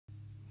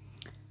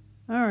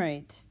All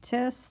right,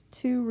 test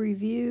 2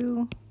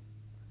 review.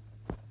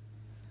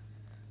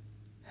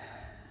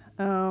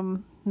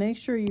 Make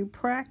sure you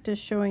practice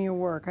showing your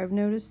work. I've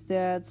noticed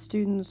that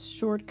students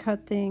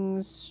shortcut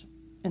things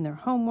in their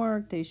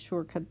homework. They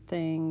shortcut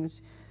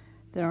things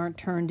that aren't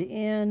turned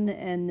in,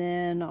 and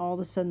then all of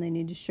a sudden they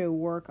need to show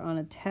work on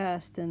a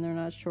test, and they're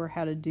not sure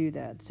how to do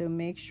that. So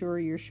make sure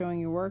you're showing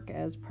your work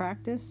as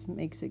practice.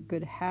 Makes it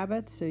good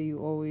habit, so you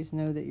always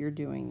know that you're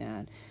doing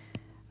that.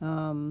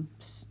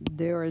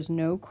 There is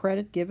no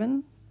credit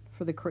given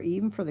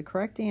even for the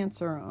correct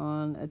answer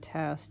on a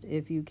test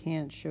if you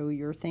can't show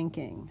your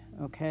thinking,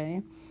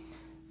 okay?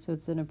 So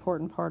it's an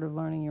important part of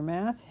learning your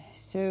math.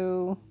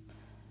 So,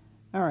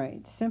 all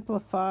right,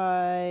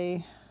 simplify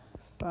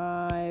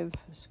 5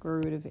 square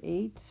root of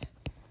 8.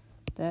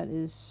 That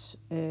is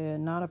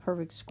not a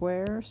perfect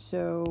square,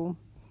 so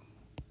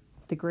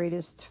the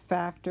greatest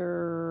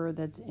factor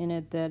that's in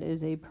it that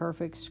is a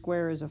perfect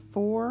square is a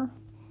 4,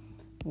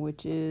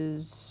 which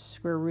is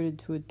square rooted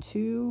to a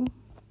 2.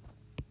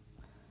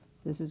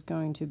 This is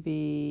going to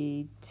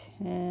be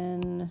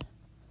 10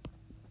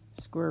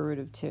 square root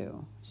of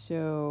 2.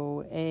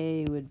 So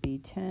A would be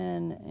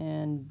 10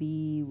 and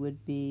B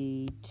would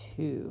be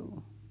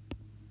 2.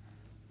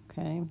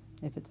 Okay,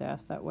 if it's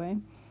asked that way.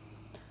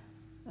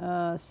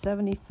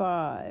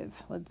 75.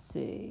 Let's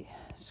see.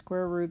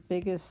 Square root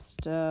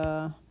biggest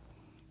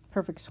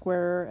perfect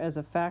square as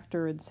a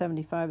factor in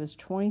 75 is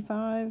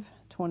 25.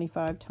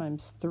 25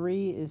 times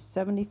 3 is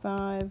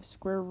 75.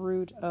 Square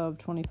root of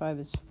 25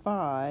 is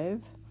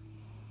 5.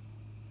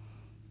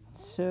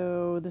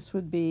 So this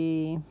would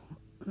be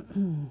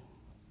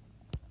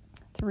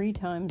 3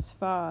 times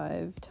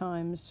 5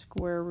 times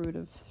square root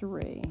of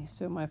 3.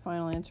 So my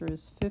final answer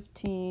is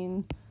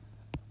 15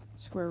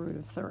 square root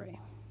of 3.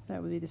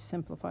 That would be the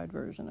simplified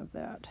version of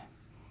that.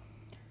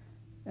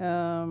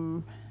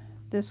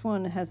 This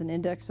one has an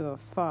index of a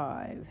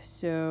 5.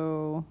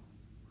 So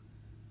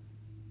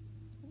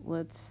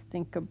let's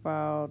think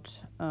about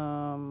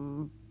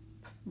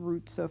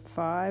roots of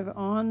 5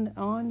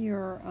 on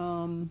your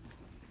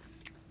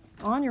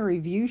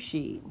review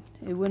sheet.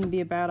 It wouldn't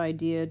be a bad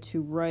idea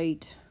to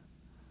write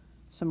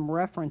some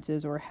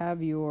references or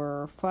have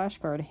your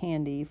flashcard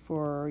handy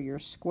for your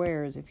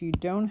squares. If you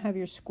don't have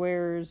your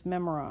squares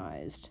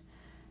memorized,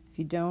 if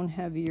you don't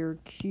have your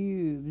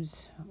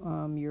cubes,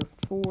 your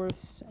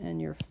fourths and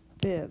your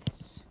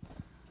fifths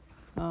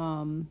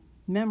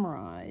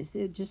memorized,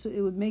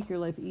 it would make your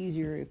life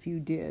easier if you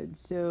did.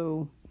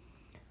 So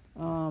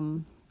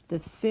the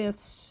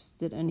fifths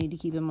that I need to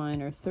keep in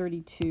mind are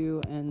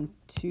 32 and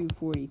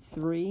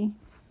 243.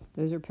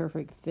 Those are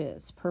perfect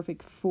fifths.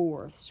 Perfect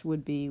fourths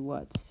would be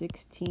what?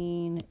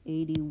 16,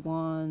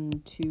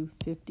 81,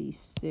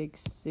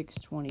 256,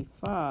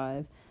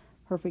 625.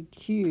 Perfect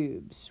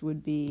cubes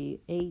would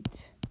be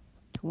 8,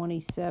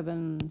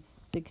 27,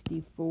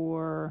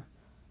 64,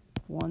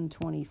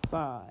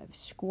 125.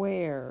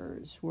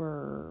 Squares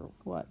were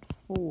what?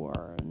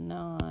 4,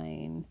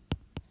 9,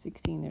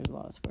 16. There's a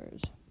lot of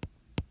squares.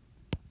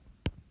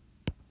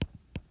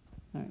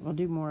 All right, we'll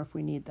do more if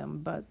we need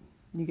them, but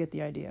you get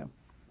the idea.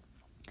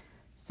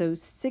 So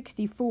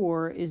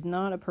 64 is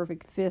not a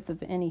perfect fifth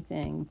of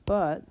anything,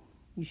 but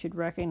you should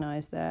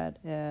recognize that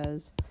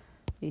as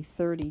a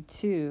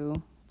 32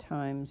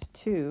 times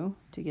 2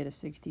 to get a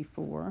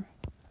 64.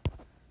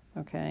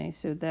 Okay,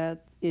 so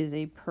that is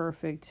a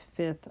perfect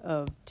fifth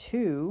of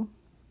 2.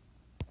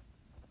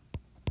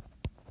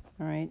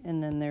 All right,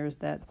 and then there's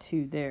that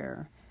 2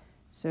 there.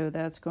 So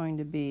that's going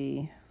to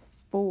be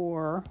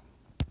 4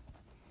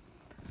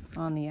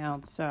 on the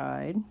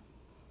outside.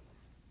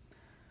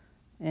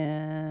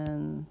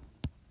 And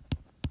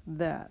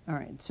that. All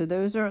right, so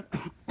those are,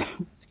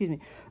 excuse me,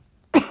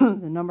 the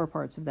number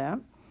parts of that.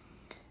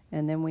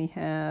 And then we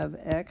have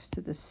x to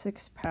the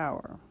 6th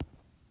power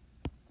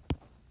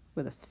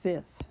with a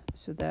fifth.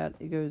 So that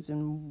it goes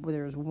in,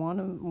 there's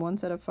one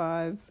set of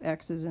 5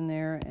 x's in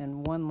there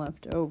and 1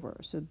 left over.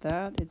 So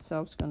that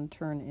itself is going to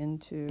turn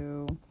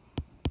into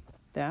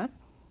that.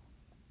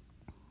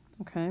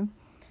 Okay.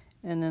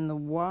 And then the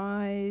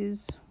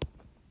y's,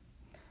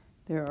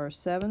 there are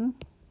 7.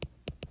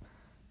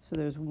 So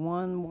there's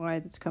 1 y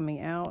that's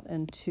coming out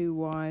and 2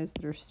 y's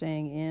that are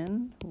staying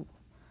in.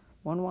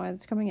 1 y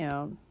that's coming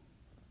out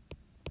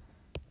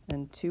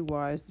and 2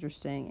 y's that are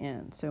staying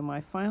in. So my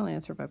final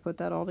answer, if I put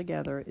that all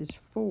together, is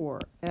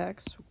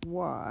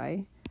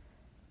 4xy.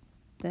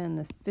 Then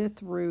the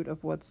fifth root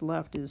of what's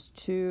left is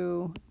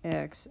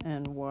 2x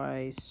and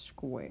y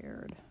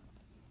squared.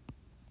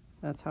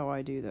 That's how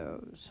I do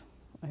those.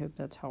 I hope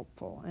that's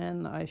helpful.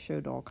 And I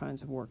showed all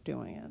kinds of work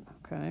doing it,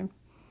 okay?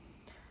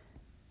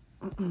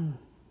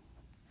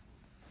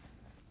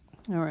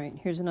 All right,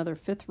 here's another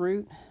fifth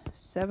root,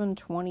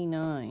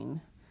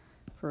 729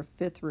 for a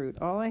fifth root.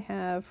 All I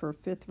have for a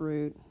fifth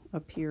root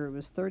up here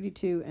was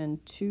 32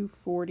 and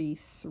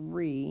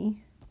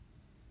 243.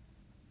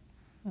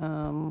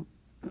 So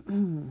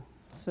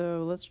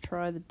let's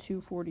try the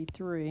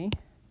 243.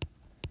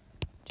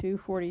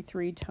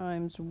 243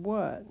 times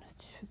what?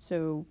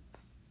 So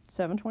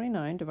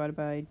 729 divided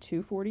by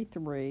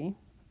 243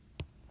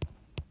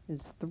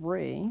 is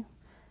 3.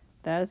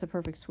 That is a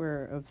perfect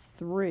square of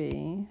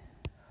 3,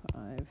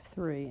 5,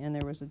 3, and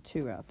there was a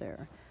 2 out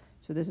there.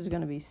 So this is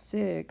going to be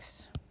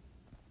 6,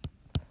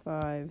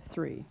 5,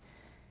 3.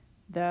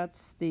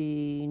 That's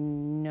the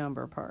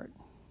number part.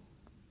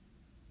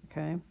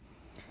 Okay?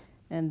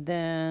 And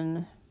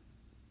then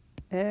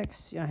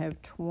x, I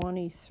have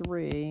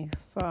 23,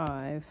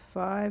 5.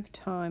 5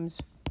 times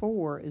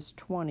 4 is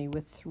 20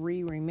 with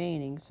 3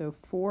 remaining. So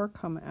 4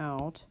 come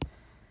out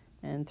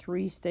and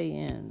 3 stay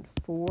in.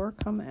 4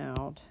 come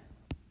out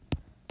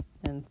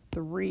and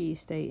 3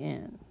 stay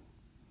in.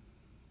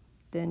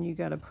 Then you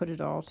got to put it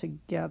all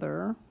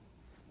together.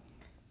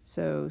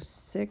 So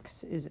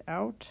 6 is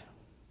out.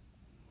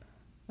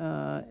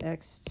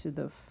 X to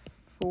the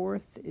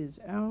 4th is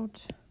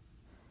out.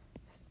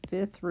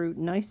 5th root,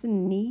 nice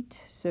and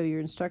neat, so your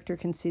instructor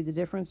can see the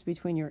difference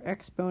between your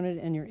exponent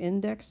and your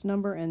index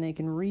number, and they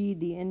can read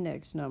the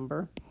index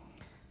number.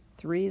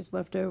 3 is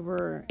left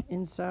over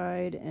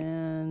inside,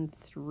 and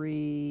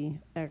 3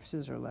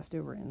 x's are left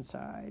over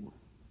inside.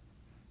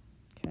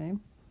 Okay.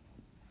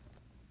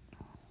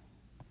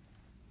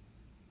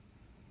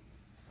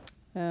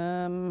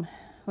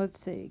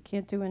 Let's see,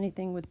 can't do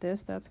anything with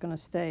this, that's going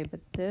to stay, but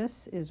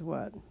this is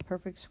what?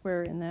 Perfect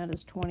square, and that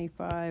is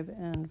 25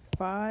 and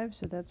 5,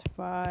 so that's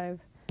 5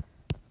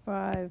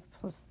 plus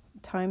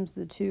times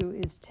the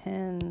 2 is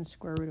 10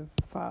 square root of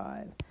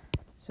 5.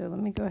 So let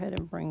me go ahead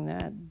and bring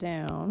that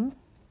down.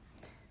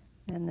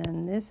 And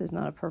then this is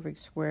not a perfect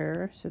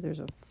square, so there's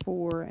a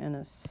 4 and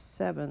a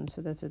 7, so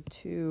that's a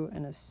 2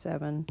 and a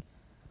 7.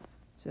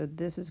 So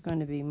this is going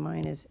to be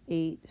minus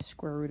 8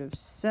 square root of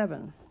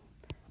 7.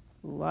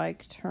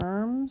 Like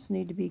terms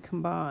need to be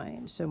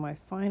combined. So my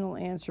final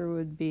answer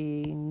would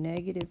be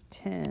negative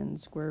 10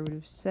 square root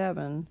of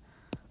 7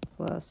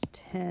 plus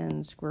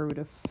 10 square root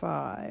of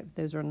 5.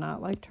 Those are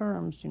not like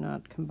terms. Do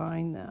not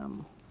combine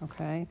them.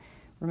 Okay?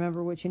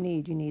 Remember what you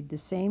need. You need the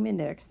same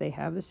index. They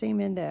have the same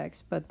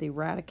index, but the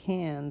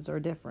radicands are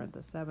different,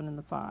 the 7 and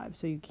the 5.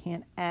 So you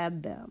can't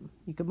add them.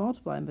 You can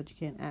multiply them, but you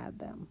can't add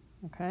them.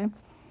 Okay?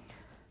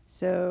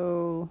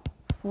 So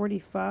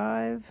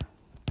 45...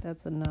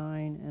 that's a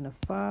 9 and a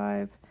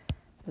 5.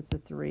 That's a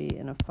 3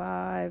 and a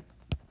 5.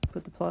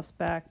 Put the plus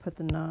back, put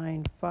the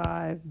 9,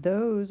 5.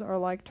 Those are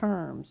like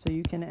terms, so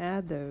you can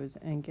add those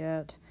and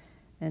get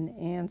an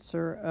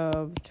answer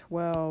of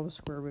 12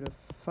 square root of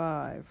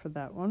 5 for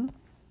that one.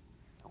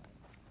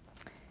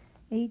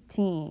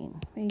 18.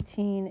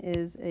 18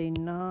 is a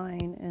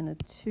 9 and a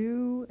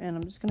 2, and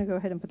I'm just going to go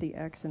ahead and put the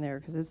x in there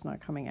because it's not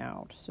coming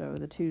out, so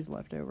the 2's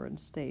left over and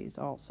stays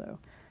also.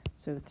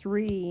 So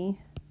 3,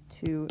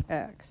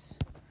 2x.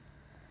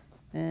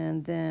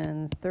 And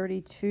then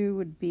 32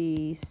 would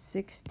be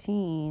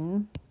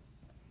 16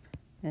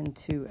 and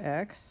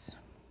 2x.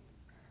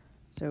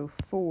 So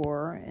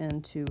 4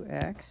 and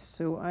 2x.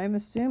 So I'm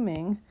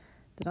assuming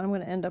that I'm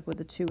going to end up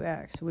with a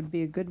 2x. It would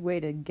be a good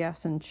way to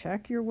guess and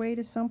check your way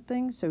to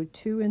something. So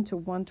 2 into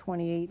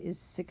 128 is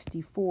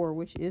 64,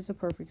 which is a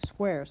perfect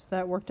square. So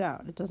that worked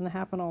out. It doesn't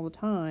happen all the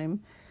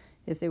time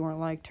if they weren't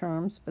like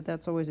terms, but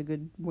that's always a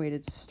good way to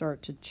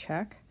start to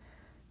check.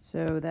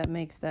 So that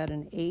makes that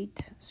an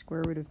 8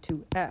 square root of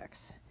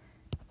 2x.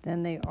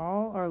 Then they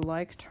all are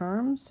like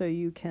terms, so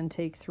you can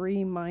take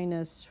 3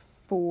 minus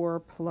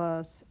 4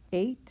 plus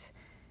 8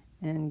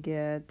 and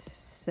get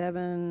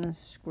 7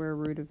 square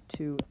root of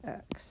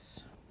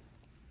 2x.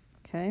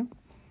 Okay?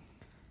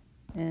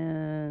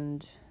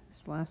 And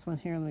this last one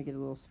here, let me get a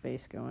little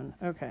space going.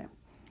 Okay.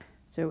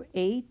 So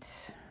 8,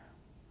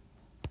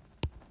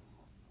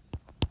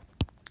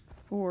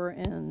 4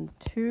 and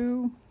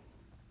 2.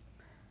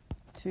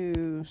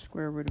 2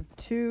 square root of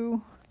 2.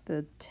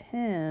 The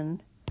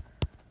 10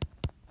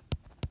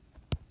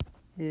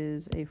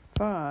 is a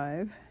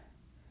 5.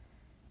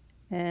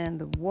 And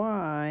the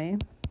y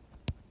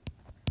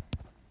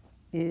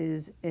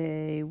is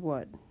a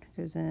what?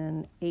 Goes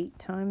in 8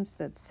 times.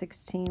 That's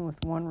 16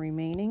 with 1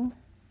 remaining.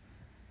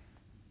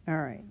 All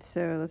right,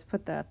 so let's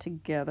put that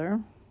together.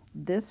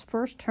 This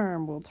first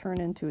term will turn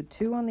into a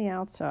 2 on the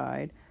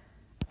outside,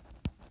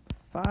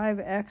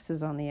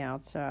 5x's on the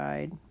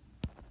outside,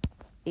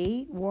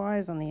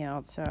 8y's on the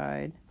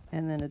outside,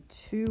 and then a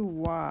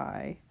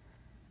 2y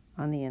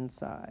on the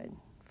inside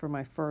for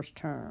my first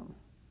term.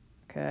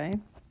 Okay?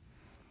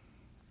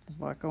 There's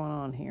a lot going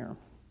on here.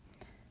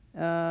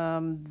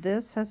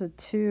 This has a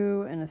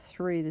 2 and a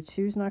 3. The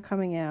 2's not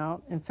coming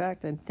out. In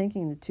fact, I'm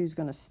thinking the 2's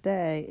going to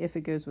stay if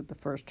it goes with the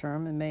first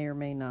term. It may or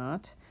may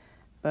not.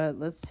 But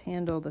let's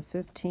handle the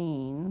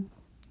 15.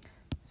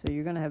 So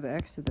you're going to have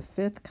x to the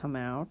 5th come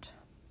out.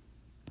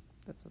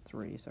 That's a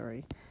 3,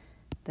 sorry.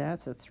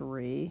 That's a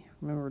 3.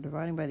 Remember, we're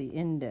dividing by the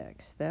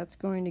index. That's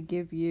going to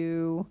give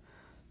you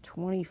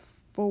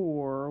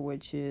 24,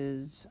 which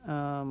is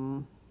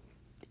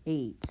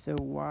 8. So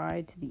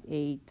y to the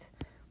 8th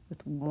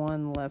with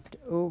 1 left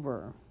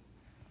over.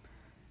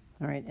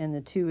 All right, and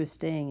the 2 is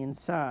staying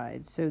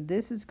inside. So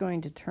this is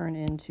going to turn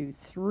into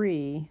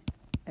 3,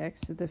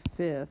 x to the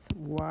 5th,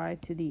 y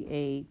to the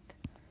 8th.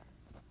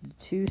 The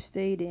 2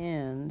 stayed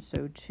in,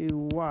 so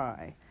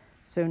 2y.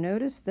 So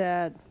notice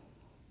that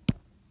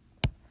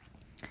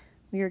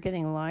we are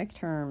getting like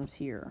terms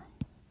here.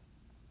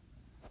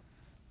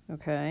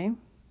 Okay?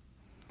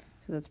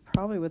 So that's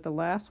probably what the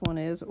last one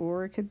is,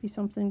 or it could be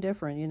something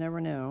different. You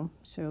never know.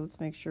 So let's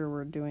make sure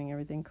we're doing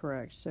everything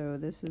correct. So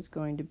this is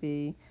going to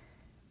be,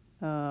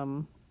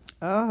 oh,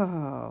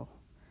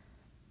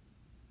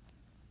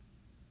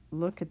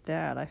 look at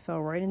that. I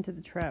fell right into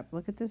the trap.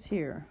 Look at this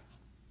here.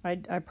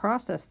 I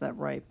processed that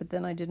right, but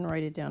then I didn't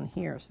write it down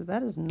here. So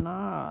that is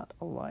not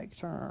a like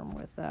term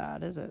with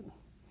that, is it?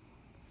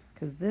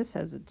 Because this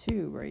has a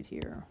 2 right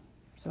here.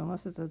 So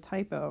unless it's a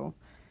typo,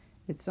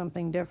 it's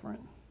something different.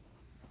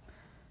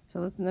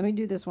 So let me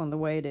do this one the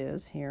way it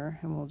is here,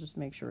 and we'll just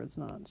make sure it's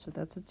not. So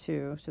that's a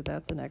 2, so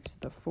that's an x to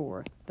the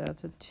 4th.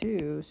 That's a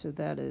 2, so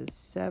that is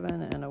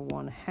 7 and a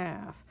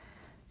 1/2.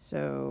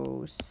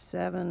 So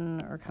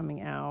 7 are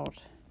coming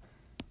out,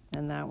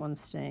 and that one's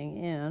staying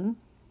in.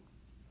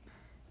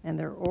 And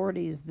there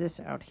already is this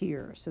out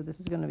here. So this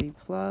is going to be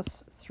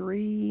plus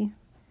 3.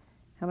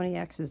 How many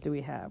x's do we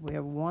have? We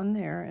have 1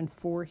 there and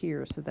 4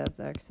 here, so that's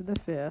x to the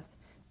 5th.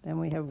 Then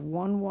we have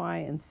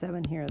 1y and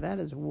 7 here. That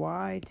is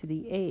y to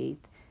the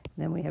 8th.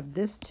 Then we have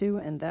this 2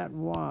 and that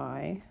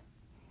y,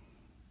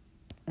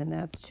 and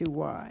that's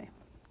 2y.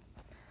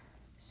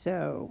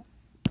 So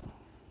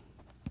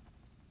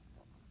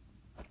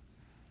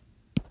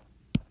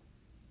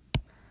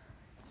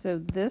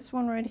this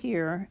one right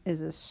here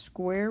is a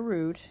square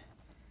root,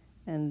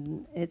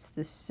 and it's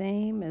the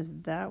same as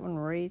that one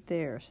right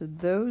there. So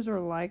those are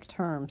like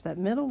terms. That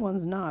middle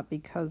one's not,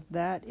 because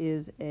that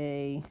is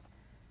a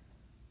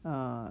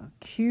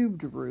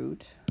cubed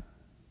root.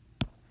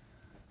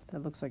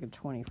 That looks like a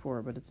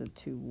 24, but it's a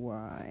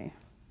 2y.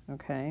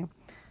 Okay?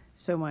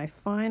 So my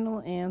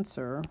final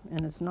answer,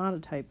 and it's not a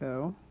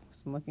typo,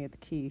 so I'm looking at the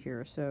key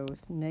here, so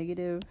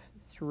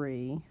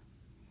 -3.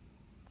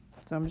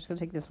 So I'm just going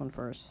to take this one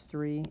first.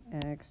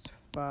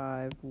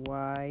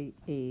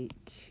 3x5y8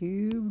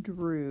 cubed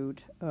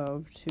root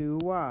of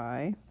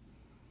 2y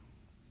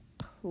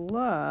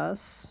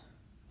plus,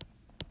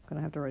 I'm going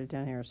to have to write it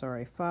down here,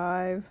 sorry,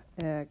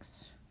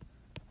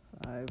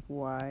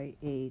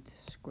 5y8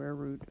 square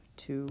root of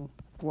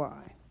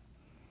 2y.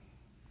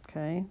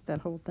 Okay, that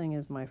whole thing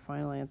is my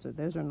final answer.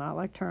 Those are not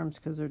like terms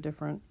because they're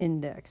different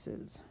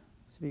indexes.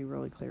 So be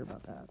really clear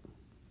about that.